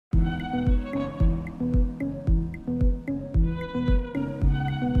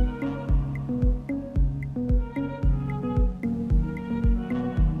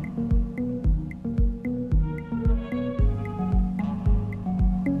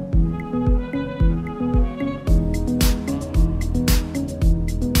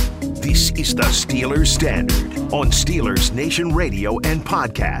It's the Steelers Standard on Steelers Nation Radio and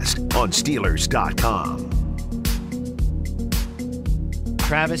podcast on Steelers.com.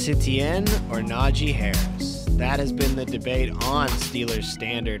 Travis Etienne or Najee Harris? That has been the debate on Steelers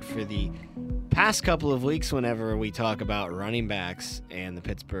Standard for the past couple of weeks whenever we talk about running backs and the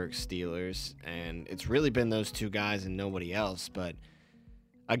Pittsburgh Steelers. And it's really been those two guys and nobody else. But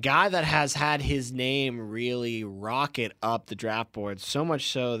a guy that has had his name really rocket up the draft board, so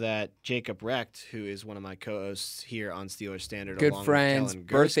much so that Jacob Recht, who is one of my co-hosts here on Steelers Standard, good along friends, with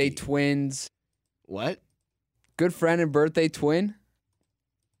Kellen birthday Gursky. twins. What? Good friend and birthday twin?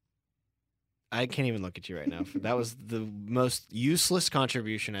 I can't even look at you right now. That was the most useless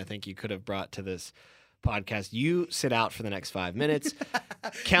contribution I think you could have brought to this podcast. You sit out for the next 5 minutes.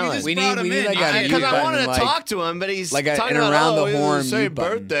 Kellen, we need like a because mute I wanted to button, talk to him, but he's like talking an about around the horn say mute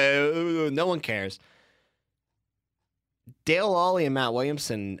button. birthday. No one cares. Dale Lawley and Matt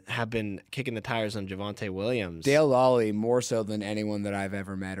Williamson have been kicking the tires on Javonte Williams. Dale Lawley more so than anyone that I've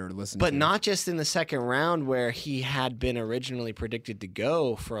ever met or listened to. But not just in the second round where he had been originally predicted to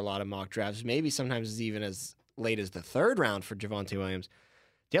go for a lot of mock drafts, maybe sometimes even as late as the third round for Javonte Williams.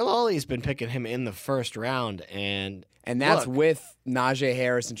 Dale Lawley's been picking him in the first round, and that's look, with Najee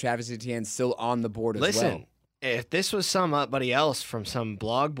Harris and Travis Etienne still on the board as well. listen, if this was somebody else from some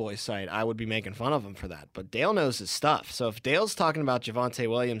blog boy site, I would be making fun of him for that. But Dale knows his stuff. So if Dale's talking about Javonte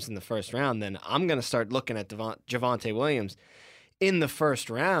Williams in the first round, then I'm going to start looking at Javonte Williams in the first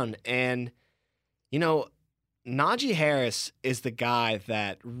round. And, you know, Najee Harris is the guy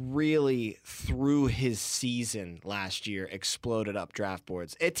that really, through his season last year, exploded up draft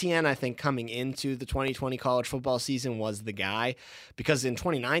boards. Etienne, I think, coming into the 2020 college football season was the guy, because in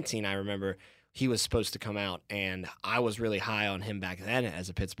 2019, I remember he was supposed to come out, and I was really high on him back then as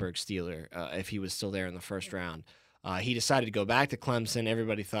a Pittsburgh Steeler, if he was still there in the first round. He decided to go back to Clemson.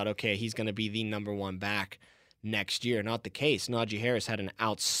 Everybody thought, okay, he's going to be the number one back next year. Not the case. Najee Harris had an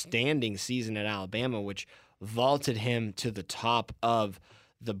outstanding season at Alabama, which vaulted him to the top of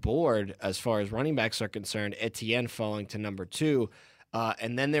the board as far as running backs are concerned, Etienne falling to number 2.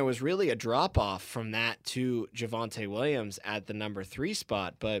 And then there was really a drop-off from that to Javonte Williams at the number 3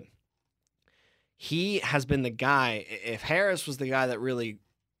 spot. But he has been the guy. If Harris was the guy that really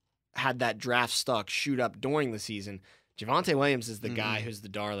had that draft stock shoot up during the season, Javonte Williams is the guy who's the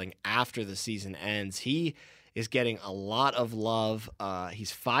darling after the season ends. He is getting a lot of love.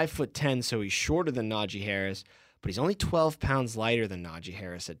 He's 5'10", so he's shorter than Najee Harris, but he's only 12 pounds lighter than Najee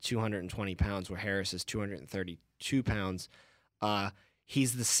Harris at 220 pounds, where Harris is 232 pounds.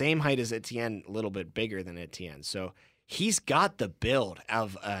 He's the same height as Etienne, a little bit bigger than Etienne. So he's got the build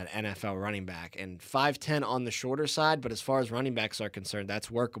of an NFL running back, and 5'10" on the shorter side, but as far as running backs are concerned,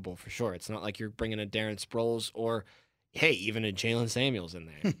 that's workable for sure. It's not like you're bringing a Darren Sproles or, hey, even a Jalen Samuels in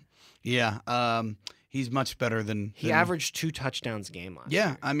there. Yeah, he's much better than He averaged 2 touchdowns a game last year.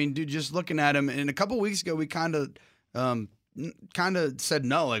 Yeah, I mean, dude, just looking at him, and a couple weeks ago, we kind of said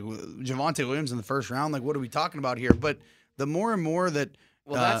no, like Javonte Williams in the first round, like what are we talking about here? But the more and more that,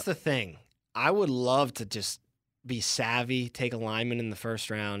 well, that's the thing. I would love to just be savvy, take a lineman in the first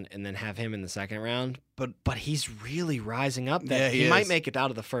round, and then have him in the second round. But he's really rising up. That he might make it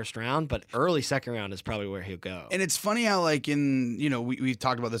out of the first round, but early second round is probably where he'll go. And it's funny how, like, we've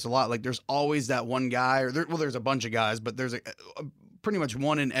talked about this a lot. Like, there's always that one guy, there's a bunch of guys, but there's a pretty much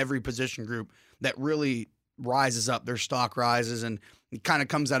one in every position group that really rises up. Their stock rises and it kind of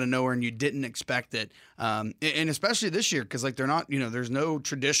comes out of nowhere, and you didn't expect it. And especially this year, because like they're not, there's no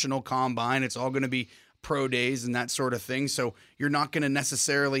traditional combine. It's all going to be pro days and that sort of thing. So you're not going to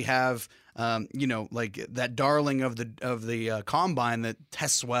necessarily have, like that darling of the combine that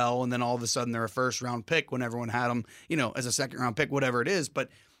tests well, and then all of a sudden they're a first round pick when everyone had them, as a second round pick, whatever it is. But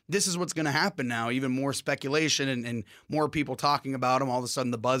this is what's going to happen now. Even more speculation and more people talking about them. All of a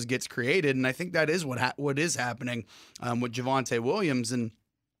sudden the buzz gets created, and I think that is what is happening with Javonte Williams. And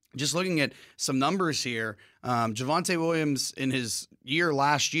just looking at some numbers here, Javonte Williams in his year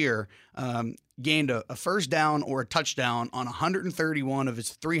last year gained a first down or a touchdown on 131 of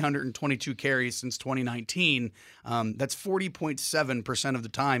his 322 carries since 2019. That's 40.7% of the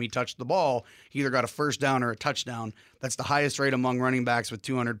time he touched the ball. He either got a first down or a touchdown. That's the highest rate among running backs with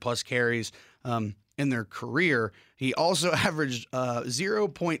 200-plus carries in their career. He also averaged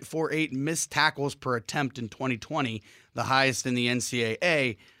 0.48 missed tackles per attempt in 2020, the highest in the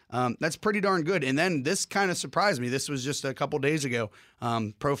NCAA. That's pretty darn good. And then this kind of surprised me. This was just a couple days ago.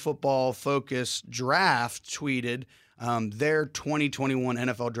 Pro Football Focus Draft tweeted their 2021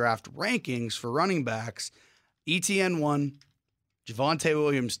 NFL Draft rankings for running backs. Etienne 1, Javonte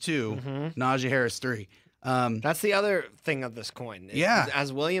Williams 2, Najee Harris 3. That's the other thing of this coin. Yeah.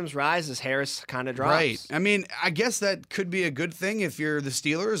 As Williams rises, Harris kind of drops. Right. I mean, I guess that could be a good thing if you're the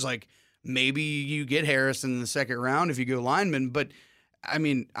Steelers. Like, maybe you get Harris in the second round if you go lineman. But, I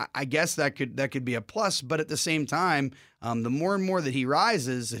mean, I guess that could be a plus. But at the same time, the more and more that he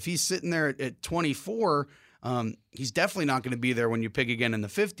rises, if he's sitting there at 24, he's definitely not going to be there when you pick again in the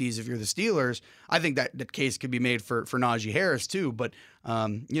 50s if you're the Steelers. I think that case could be made for Najee Harris too. But,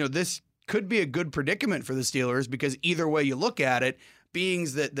 this could be a good predicament for the Steelers because either way you look at it, being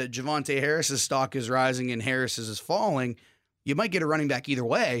that Javonte Harris's stock is rising and Harris's is falling, you might get a running back either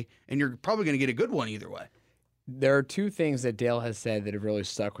way, and you're probably going to get a good one either way. There are two things that Dale has said that have really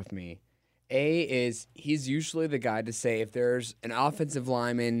stuck with me. A is he's usually the guy to say if there's an offensive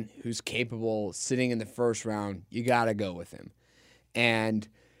lineman who's capable sitting in the first round, you got to go with him. And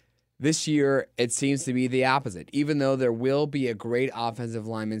this year, it seems to be the opposite. Even though there will be a great offensive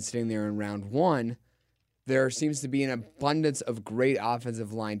lineman sitting there in round one, there seems to be an abundance of great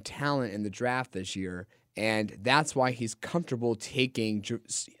offensive line talent in the draft this year. And that's why he's so comfortable taking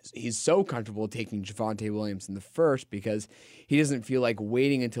Javonte Williams in the first, because he doesn't feel like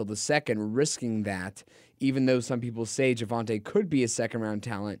waiting until the second, risking that. Even though some people say Javonte could be a second-round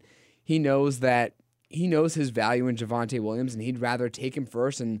talent, he knows his value in Javonte Williams, and he'd rather take him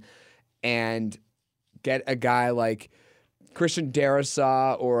first and get a guy like Christian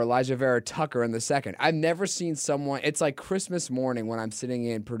Darrisaw or Elijah Vera Tucker in the second. I've never seen someone. It's like Christmas morning when I'm sitting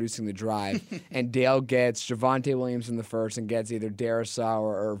in producing The Drive, and Dale gets Javonte Williams in the first and gets either Darrisaw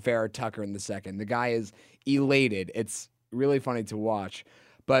or Vera Tucker in the second. The guy is elated. It's really funny to watch.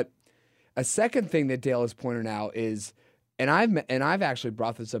 But a second thing that Dale has pointed out is, and I've actually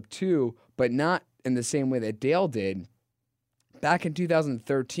brought this up too, but not in the same way that Dale did. Back in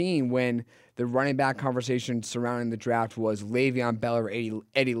 2013, when the running back conversation surrounding the draft was Le'Veon Bell or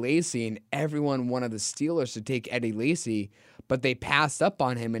Eddie Lacy, and everyone wanted the Steelers to take Eddie Lacy, but they passed up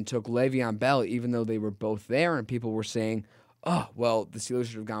on him and took Le'Veon Bell, even though they were both there, and people were saying, oh, well, the Steelers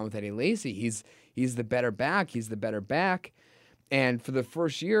should have gone with Eddie Lacy. He's the better back. He's the better back. And for the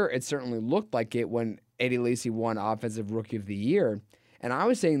first year, it certainly looked like it when Eddie Lacy won Offensive Rookie of the Year. And I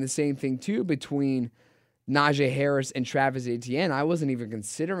was saying the same thing, too, between Najee Harris and Travis Etienne. I wasn't even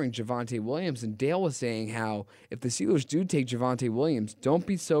considering Javonte Williams, and Dale was saying how if the Steelers do take Javonte Williams, don't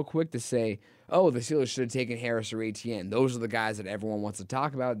be so quick to say, oh, the Steelers should have taken Harris or Etienne. Those are the guys that everyone wants to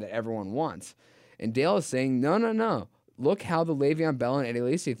talk about, that everyone wants. And Dale is saying, no. Look how the Le'Veon Bell and Eddie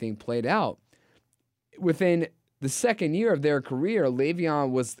Lacy thing played out. Within the second year of their career,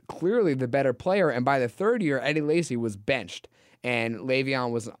 Le'Veon was clearly the better player, and by the third year, Eddie Lacy was benched. And Le'Veon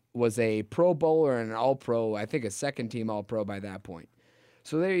was a Pro Bowler and an All-Pro, I think a second-team All-Pro by that point.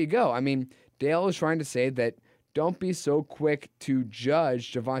 So there you go. I mean, Dale is trying to say that don't be so quick to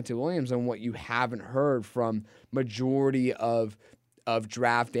judge Javonte Williams on what you haven't heard from majority of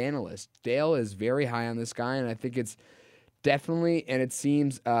draft analysts. Dale is very high on this guy, and I think it's definitely, and it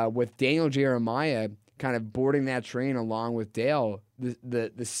seems with Daniel Jeremiah kind of boarding that train along with Dale,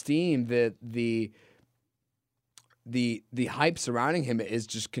 the steam, the hype surrounding him is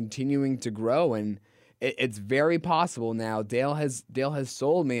just continuing to grow, and it's very possible now. Dale has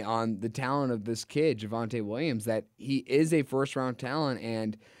sold me on the talent of this kid, Javonte Williams, that he is a first-round talent,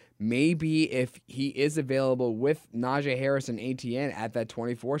 and maybe if he is available with Najee Harris and Etienne at that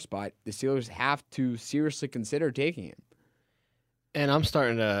 24 spot, the Steelers have to seriously consider taking him. And I'm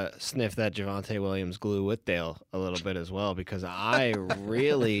starting to sniff that Javonte Williams glue with Dale a little bit as well, because I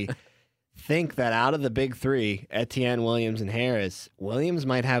really think that out of the big three, Etienne, Williams, and Harris, Williams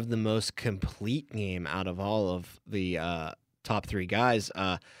might have the most complete game out of all of the top three guys.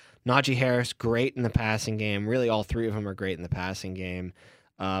 Najee Harris, great in the passing game. Really, all three of them are great in the passing game.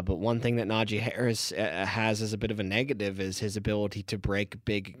 But one thing that Najee Harris has as a bit of a negative is his ability to break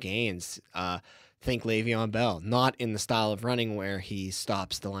big gains. Think Le'Veon Bell, not in the style of running where he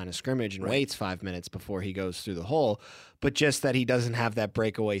stops the line of scrimmage and waits 5 minutes before he goes through the hole, but just that he doesn't have that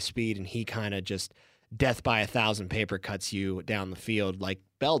breakaway speed, and he kind of just death by 1,000 paper cuts you down the field like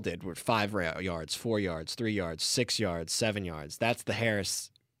Bell did with 5 yards, 4 yards, 3 yards, 6 yards, 7 yards. That's the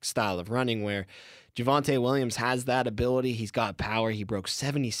Harris style of running where Javonte Williams has that ability. He's got power. He broke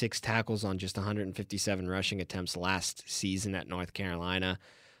 76 tackles on just 157 rushing attempts last season at North Carolina.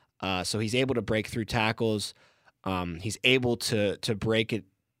 So he's able to break through tackles. He's able to break it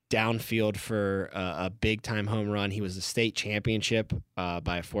downfield for a big-time home run. He was a state championship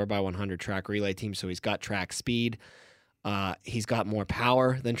by a 4x100 track relay team, so he's got track speed. He's got more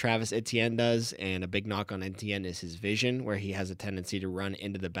power than Travis Etienne does, and a big knock on Etienne is his vision, where he has a tendency to run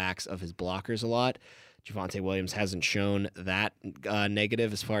into the backs of his blockers a lot. Javonte Williams hasn't shown that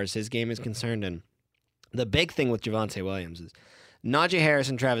negative as far as his game is concerned, and The big thing with Javonte Williams is Najee Harris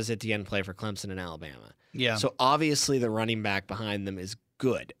and Travis Etienne play for Clemson and Alabama. Yeah. So obviously the running back behind them is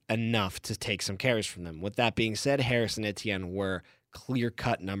good enough to take some carries from them. With that being said, Harris and Etienne were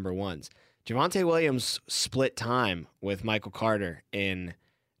clear-cut number ones. Javonte Williams split time with Michael Carter in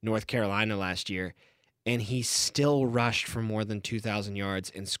North Carolina last year, and he still rushed for more than 2,000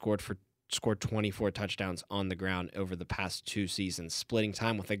 yards and scored 24 touchdowns on the ground over the past 2 seasons, splitting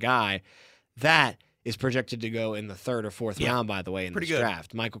time with a guy that is projected to go in the 3rd or 4th round, by the way, in this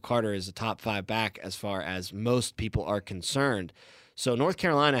draft. Michael Carter is a top 5 back as far as most people are concerned. So North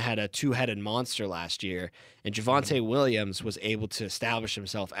Carolina had a 2-headed monster last year, and Javonte Williams was able to establish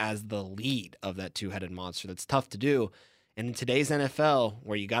himself as the lead of that 2-headed monster. That's tough to do. And in today's NFL,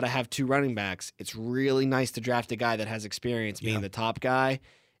 where you got to have 2 running backs, it's really nice to draft a guy that has experience being the top guy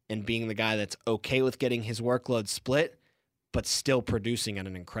and being the guy that's okay with getting his workload split, but still producing at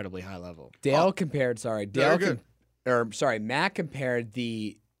an incredibly high level. Matt compared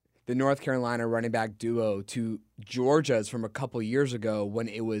the North Carolina running back duo to Georgia's from a couple years ago when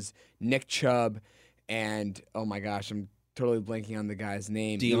it was Nick Chubb and, oh my gosh, I'm totally blanking on the guy's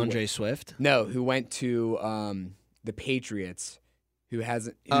name. DeAndre Swift? No, who went to the Patriots. Who's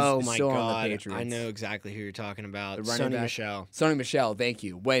still on the Patriots. I know exactly who you're talking about. Sony Michel. Sony Michel, thank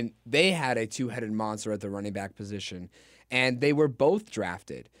you. When they had a 2-headed monster at the running back position, and they were both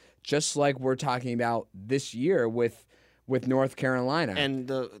drafted, just like we're talking about this year with North Carolina. And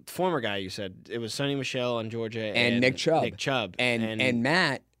the former guy you said, it was Sony Michel on Georgia and Nick Chubb. And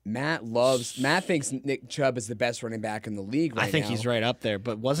Matt thinks Nick Chubb is the best running back in the league right now. I think he's right up there.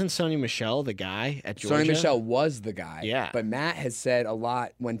 But wasn't Sony Michel the guy at Georgia? Sony Michel was the guy. Yeah. But Matt has said a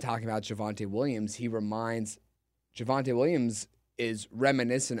lot when talking about Javonte Williams. He reminds Javonte Williams is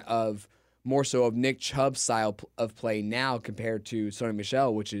reminiscent of more so of Nick Chubb's style of play now compared to Sony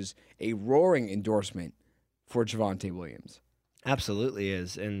Michel, which is a roaring endorsement for Javonte Williams. Absolutely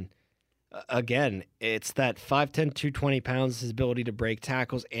is. And again, it's that 5'10", 220 pounds, his ability to break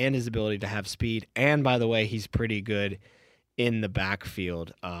tackles and his ability to have speed. And by the way, he's pretty good in the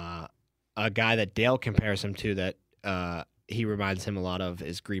backfield. A guy that Dale compares him to that he reminds him a lot of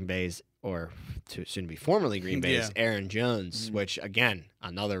is Green Bay's, or soon to be formerly Green Bay's, Aaron Jones, which, again,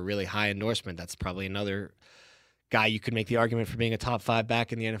 another really high endorsement. That's probably another guy you could make the argument for being a top 5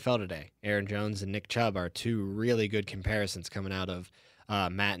 back in the NFL today. Aaron Jones and Nick Chubb are 2 really good comparisons coming out of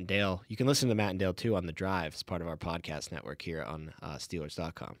Matt and Dale. You can listen to Matt and Dale, too, on The Drive as part of our podcast network here on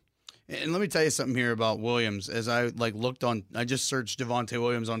Steelers.com. And let me tell you something here about Williams. As I I just searched Javonte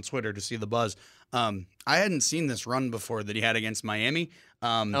Williams on Twitter to see the buzz. I hadn't seen this run before that he had against Miami.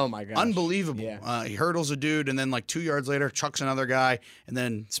 Oh my gosh. Unbelievable. Yeah. He hurdles a dude and then 2 yards later chucks another guy and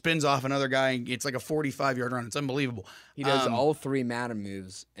then spins off another guy. It's like a 45-yard run. It's unbelievable. He does all 3 Madden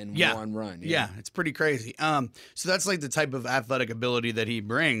moves in one run. Yeah, it's pretty crazy. So that's the type of athletic ability that he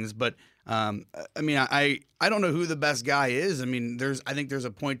brings. But I don't know who the best guy is. I think there's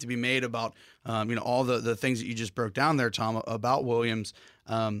a point to be made about all the things that you just broke down there, Tom, about Williams,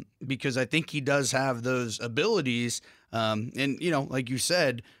 because I think he does have those abilities. And like you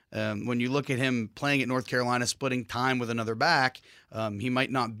said, when you look at him playing at North Carolina, splitting time with another back, he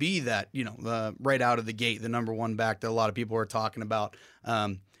might not be that right out of the gate the number 1 back that a lot of people are talking about.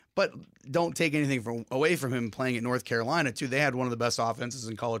 But don't take anything away from him playing at North Carolina, too. They had one of the best offenses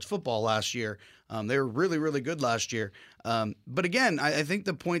in college football last year. They were really, really good last year. But again, I think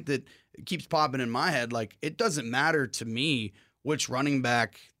the point that keeps popping in my head, it doesn't matter to me which running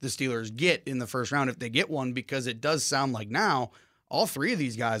back the Steelers get in the first round if they get one, because it does sound like now all 3 of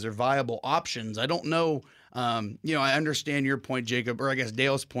these guys are viable options. I don't know. I understand your point, Jacob, or I guess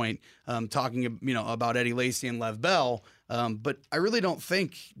Dale's point, talking about Eddie Lacy and Lev Bell. But I really don't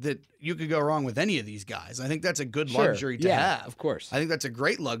think that you could go wrong with any of these guys. I think that's a good luxury to have. Of course. I think that's a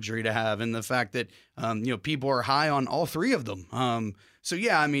great luxury to have, and the fact that people are high on all 3 of them. So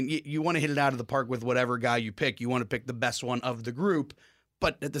yeah, you want to hit it out of the park with whatever guy you pick. You want to pick the best one of the group,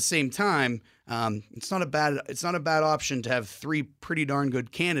 but at the same time, it's not a bad option to have 3 pretty darn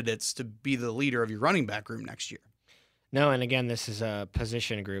good candidates to be the leader of your running back room next year. No, and again, this is a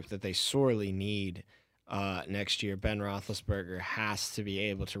position group that they sorely need next year. Ben Roethlisberger has to be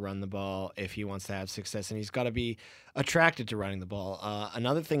able to run the ball if he wants to have success, and he's got to be attracted to running the ball.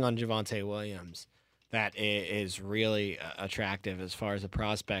 Another thing on Javonte Williams that is really attractive as far as a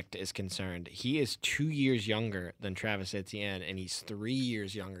prospect is concerned, he is 2 years younger than Travis Etienne, and he's 3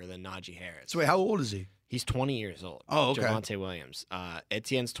 years younger than Najee Harris. So wait, how old is he? He's 20 years old. Oh, okay. Javonte Williams.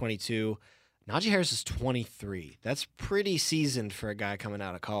 Etienne's 22. Najee Harris is 23. That's pretty seasoned for a guy coming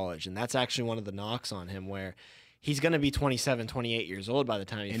out of college, and that's actually one of the knocks on him, where he's going to be 27, 28 years old by the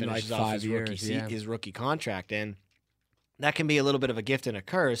time he In finishes like off 5 his years, yeah. his rookie contract. And that can be a little bit of a gift and a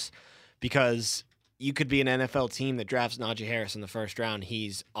curse because you could be an NFL team that drafts Najee Harris in the first round.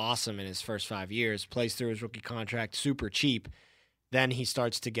 He's awesome in his first 5 years, plays through his rookie contract, super cheap. Then he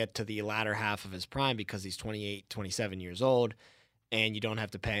starts to get to the latter half of his prime because he's 28, 27 years old, and you don't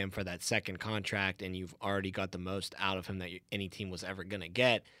have to pay him for that second contract, and you've already got the most out of him that any team was ever going to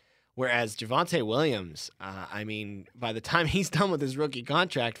get. Whereas Javonte Williams, I mean, by the time he's done with his rookie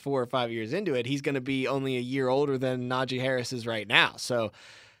contract 4 or 5 years into it, he's going to be only a year older than Najee Harris is right now. So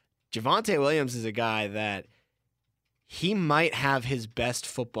Javonte Williams is a guy that he might have his best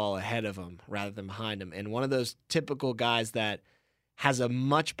football ahead of him rather than behind him. And one of those typical guys that has a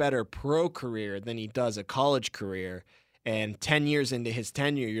much better pro career than he does a college career. And 10 years into his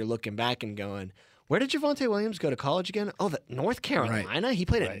tenure, you're looking back and going, where did Javonte Williams go to college again? Oh, North Carolina. Right. He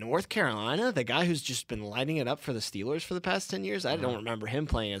played at North Carolina, the guy who's just been lighting it up for the Steelers for the past 10 years. I don't remember him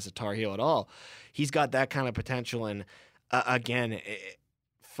playing as a Tar Heel at all. He's got that kind of potential. And again,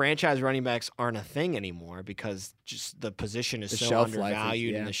 franchise running backs aren't a thing anymore because just the position is so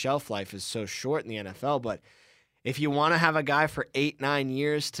undervalued and the shelf life is so short in the NFL. But if you want to have a guy for 8-9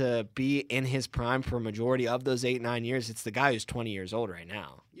 years to be in his prime for a majority of those 8-9 years, it's the guy who's 20 years old right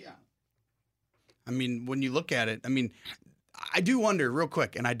now. Yeah. I mean, when you look at it, I mean, I do wonder real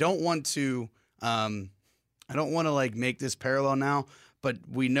quick, and I don't want to like make this parallel now, but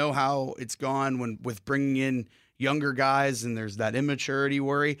we know how it's gone with bringing in younger guys, and there's that immaturity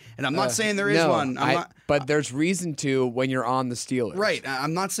worry. And I'm not saying there is one. But there's reason to when you're on the Steelers. Right.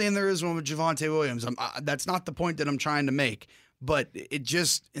 I'm not saying there is one with Javonte Williams. That's not the point that I'm trying to make. But it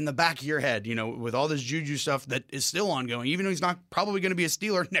just, in the back of your head, you know, with all this Juju stuff that is still ongoing, even though he's not probably going to be a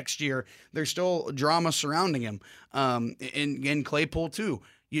Steeler next year, there's still drama surrounding him. And Claypool, too.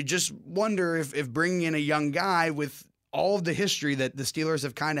 You just wonder if bringing in a young guy with all of the history that the Steelers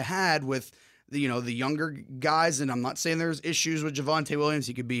have kind of had with, the younger guys, and I'm not saying there's issues with Javonte Williams.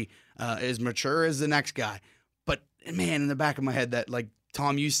 He could be as mature as the next guy. But, man, in the back of my head, that, like,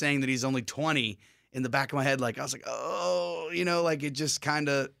 Tom, you saying that he's only 20, in the back of my head, like, I was like, oh, like it just kind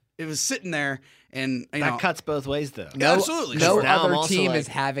of, it was sitting there. And, that cuts both ways, though. Absolutely. No now other team is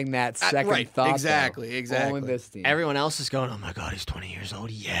having that second thought. Exactly. Only this team. Everyone else is going, oh, my God, he's 20 years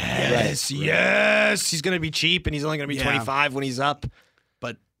old. Yes. He's going to be cheap, and he's only going to be 25 when he's up.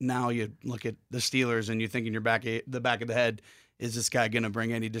 But now you look at the Steelers and you think in the back of the head, is this guy going to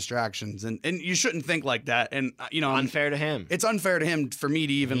bring any distractions? And you shouldn't think like that. And, unfair to him. It's unfair to him for me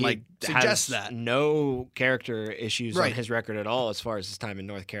to even suggest that. No character issues on his record at all as far as his time in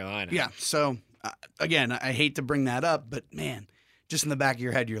North Carolina. Yeah. So, again, I hate to bring that up, but, man, just in the back of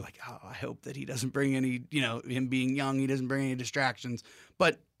your head, you're like, oh, I hope that he doesn't bring any, him being young, he doesn't bring any distractions.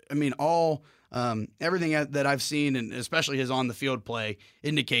 But, I mean, everything that I've seen, and especially his on-the-field play,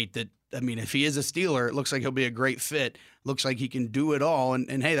 indicate that, I mean, if he is a Steeler, it looks like he'll be a great fit. Looks like he can do it all.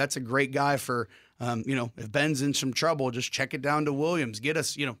 And hey, that's a great guy for, if Ben's in some trouble, just check it down to Williams. Get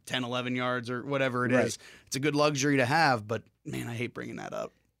us, 10, 11 yards or whatever it is. It's a good luxury to have, but, man, I hate bringing that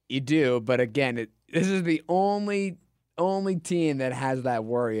up. You do, but again, this is the only team that has that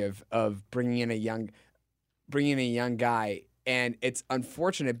worry of bringing in a young guy. And it's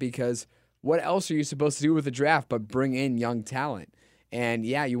unfortunate because what else are you supposed to do with the draft but bring in young talent? And,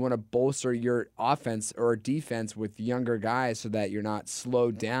 yeah, you want to bolster your offense or defense with younger guys so that you're not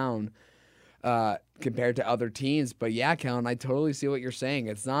slowed down compared to other teams. But, yeah, Kellen, I totally see what you're saying.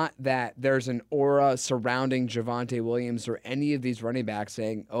 It's not that there's an aura surrounding Javonte Williams or any of these running backs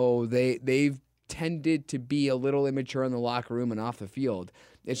saying, oh, they've tended to be a little immature in the locker room and off the field.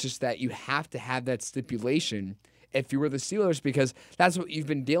 It's just that you have to have that stipulation if you were the Steelers, because that's what you've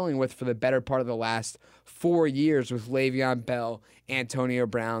been dealing with for the better part of the last 4 years with Le'Veon Bell, Antonio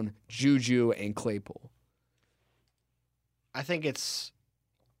Brown, Juju, and Claypool. I think it's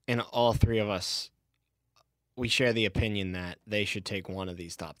in all three of us, we share the opinion that they should take one of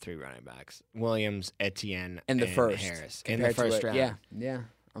these top 3 running backs, Williams, Etienne, and Harris in the first round. Yeah.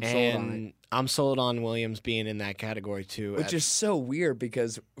 I'm sold on it. I'm sold on Williams being in that category too. Which is so weird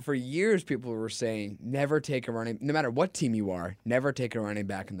because for years people were saying never take a running, no matter what team you are, never take a running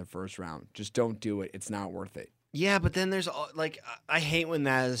back in the first round. Just don't do it. It's not worth it. Yeah, but then there's I hate when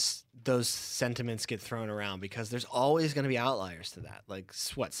those sentiments get thrown around because there's always going to be outliers to that. Like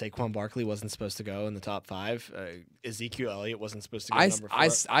Saquon Barkley wasn't supposed to go in the top 5. Ezekiel Elliott wasn't supposed to go number 4.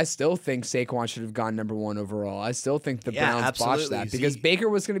 I still think Saquon should have gone number 1 overall. I still think the Browns botched that because Baker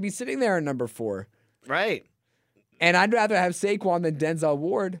was going to be sitting there in number 4. Right. And I'd rather have Saquon than Denzel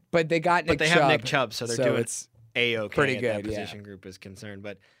Ward, but they got Nick Chubb. Have Nick Chubb, so they're doing it's A-okay pretty at good, that position group is concerned.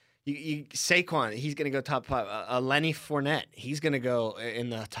 But You Saquon, he's going to go top 5. Lenny Fournette, he's going to go in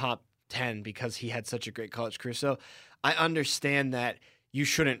the top 10 because he had such a great college career. So I understand that you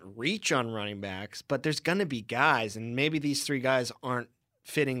shouldn't reach on running backs, but there's going to be guys, and maybe these 3 guys aren't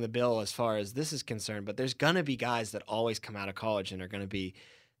fitting the bill as far as this is concerned, but there's going to be guys that always come out of college and are going to be,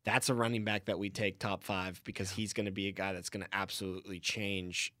 that's a running back that we take top 5 because he's going to be a guy that's going to absolutely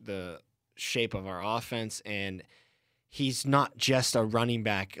change the shape of our offense. And he's not just a running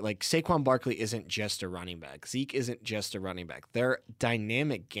back. Like Saquon Barkley isn't just a running back. Zeke isn't just a running back. They're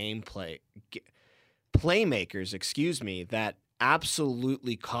dynamic playmakers, that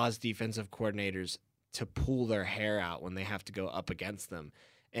absolutely cause defensive coordinators to pull their hair out when they have to go up against them.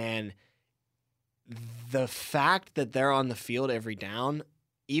 And the fact that they're on the field every down,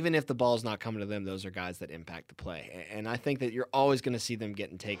 even if the ball's not coming to them, those are guys that impact the play. And I think that you're always going to see them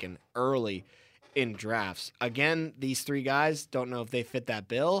getting taken early in drafts. Again, these 3 guys, don't know if they fit that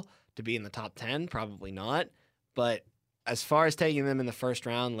bill to be in the top 10, probably not. But as far as taking them in the first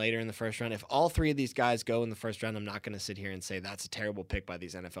round, later in the first round, if all 3 of these guys go in the first round, I'm not going to sit here and say that's a terrible pick by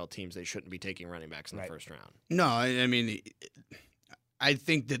these NFL teams. They shouldn't be taking running backs in the first round. No, I mean, I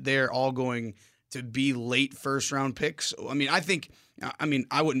think that they're all going to be late first round picks. I mean,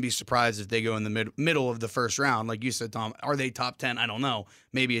 I wouldn't be surprised if they go in the middle of the first round. Like you said, Tom, are they top 10? I don't know.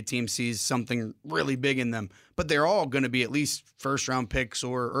 Maybe a team sees something really big in them, but they're all going to be at least first round picks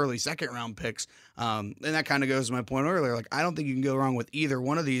or early second round picks. And that kind of goes to my point earlier. Like, I don't think you can go wrong with either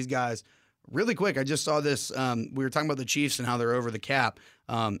one of these guys. Really quick, I just saw this. We were talking about the Chiefs and how they're over the cap.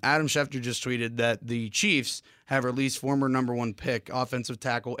 Adam Schefter just tweeted that the Chiefs have released former number 1 pick offensive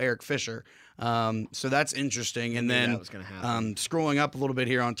tackle Eric Fisher. So that's interesting. And then scrolling up a little bit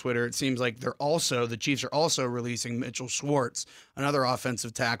here on Twitter, it seems like the Chiefs are also releasing Mitchell Schwartz, another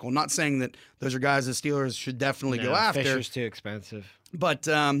offensive tackle. Not saying that those are guys the Steelers should definitely go after. Fisher's too expensive. But,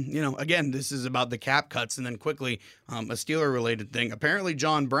 again, this is about the cap cuts. And then quickly, a Steeler-related thing. Apparently,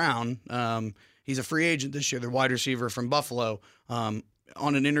 John Brown, he's a free agent this year, the wide receiver from Buffalo, on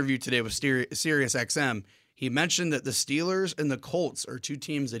an interview today with Sirius XM, he mentioned that the Steelers and the Colts are 2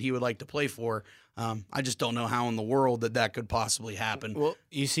 teams that he would like to play for. I just don't know how in the world that could possibly happen. Well,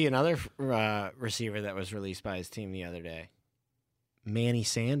 you see another receiver that was released by his team the other day. Manny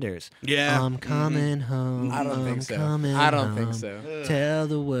Sanders. Yeah. I'm coming home. I don't think so. I don't think so. Tell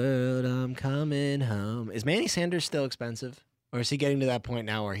the world I'm coming home. Is Manny Sanders still expensive? Or is he getting to that point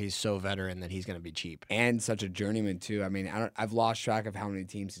now where he's so veteran that he's going to be cheap? And such a journeyman, too. I mean, I've lost track of how many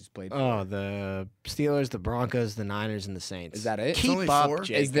teams he's played for. Oh, the Steelers, the Broncos, the Niners, and the Saints. Is that it? Keep only up, 4?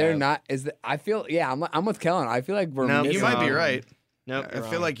 Jacob. Is there not? I feel, yeah, I'm with Kellen. I feel like we're missing. You might be right. Nope, I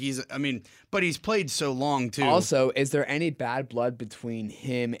feel like but he's played so long, too. Also, is there any bad blood between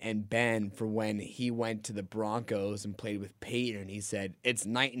him and Ben for when he went to the Broncos and played with Peyton? And he said it's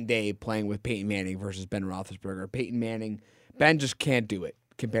night and day playing with Peyton Manning versus Ben Roethlisberger. Peyton Manning, Ben just can't do it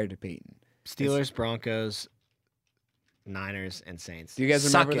compared to Peyton. Steelers, Broncos, Niners, and Saints. Do you guys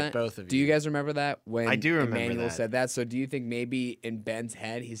remember Suck that? it, both of you. Do you guys remember that when I do remember Emmanuel that. said that? So do you think maybe in Ben's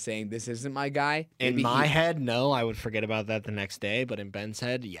head he's saying this isn't my guy? In Maybe my head, no, I would forget about that the next day. But in Ben's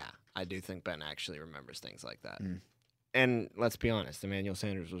head, yeah, I do think Ben actually remembers things like that. And let's be honest, Emmanuel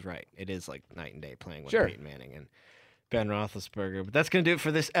Sanders was right. It is like night and day playing with Peyton Manning and Ben Roethlisberger. But that's going to do it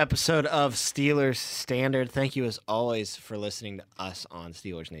for this episode of Steelers Standard. Thank you, as always, for listening to us on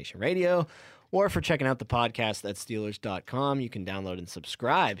Steelers Nation Radio or for checking out the podcast at Steelers.com. You can download and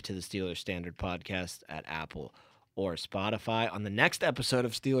subscribe to the Steelers Standard podcast at Apple or Spotify. On the next episode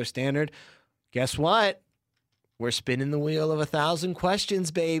of Steelers Standard, guess what? We're spinning the wheel of 1,000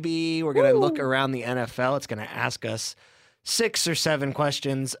 questions, baby. We're going to look around the NFL. It's going to ask us 6 or 7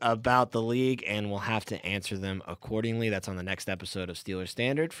 questions about the league, and we'll have to answer them accordingly. That's on the next episode of Steelers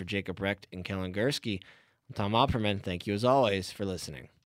Standard. For Jacob Recht and Kellen Gursky, I'm Tom Opperman. Thank you, as always, for listening.